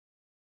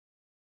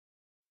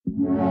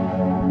I'm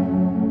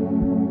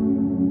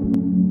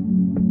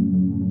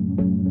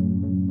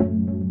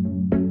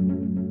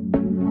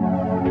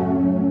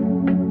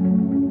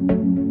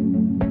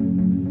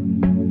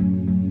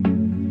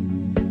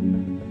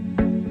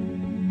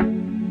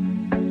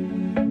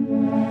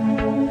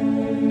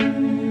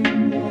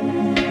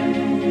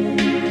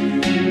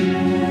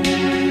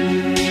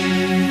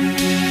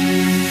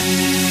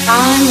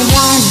a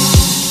diamond,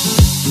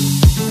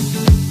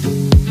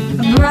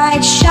 a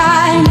bright,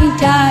 shiny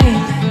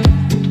diamond,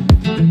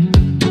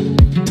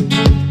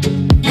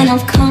 and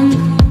I've come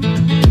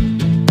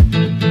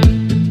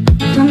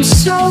from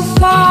so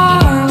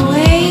far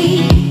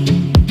away.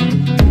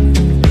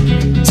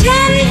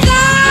 10,000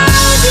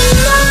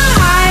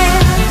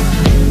 miles,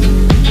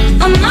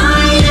 a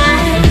minor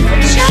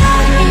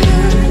child,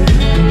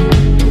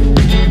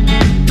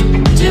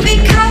 to be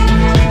cut,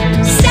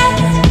 set,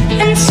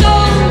 and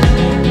sold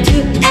to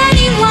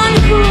anyone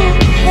who'll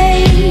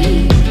pay.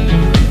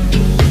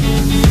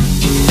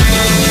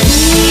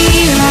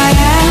 Here I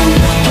am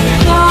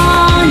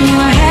upon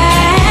your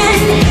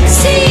hand,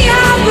 see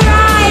how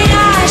bright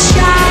I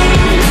shine.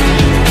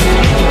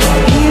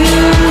 You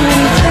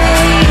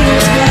face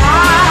what I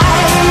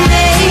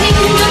made,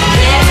 the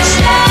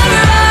picture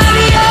of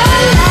your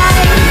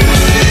life,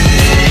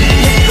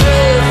 the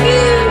proof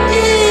you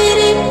did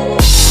it.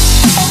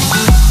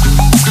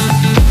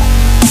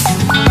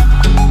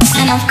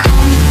 And I've come, and I've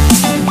come.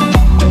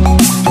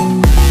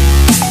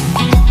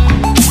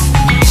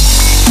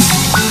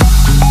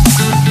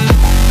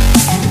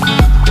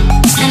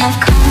 And I've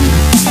come.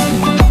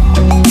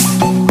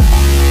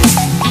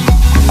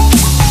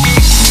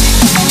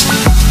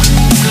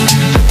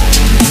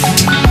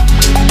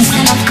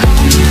 And I've come.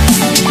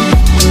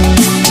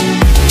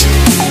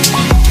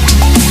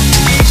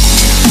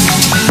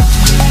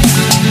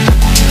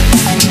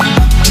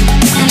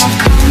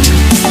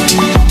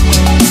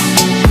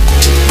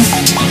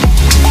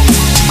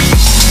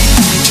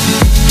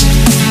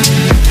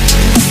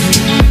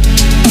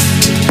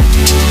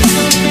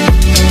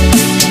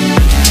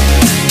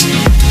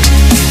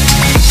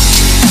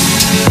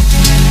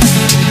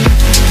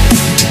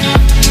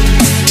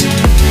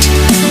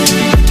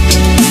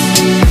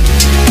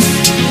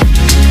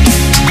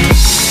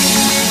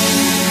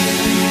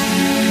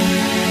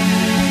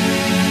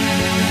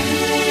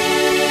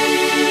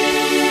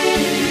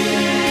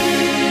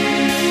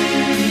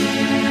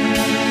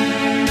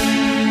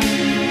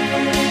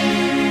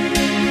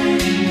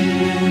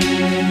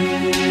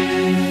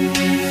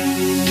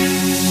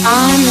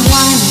 I'm a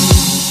diamond,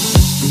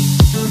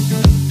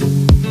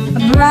 a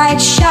bright,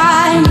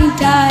 shiny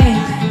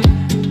diamond,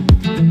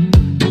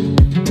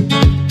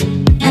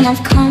 and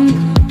I've come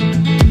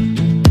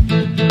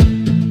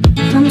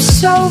from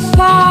so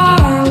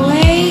far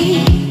away.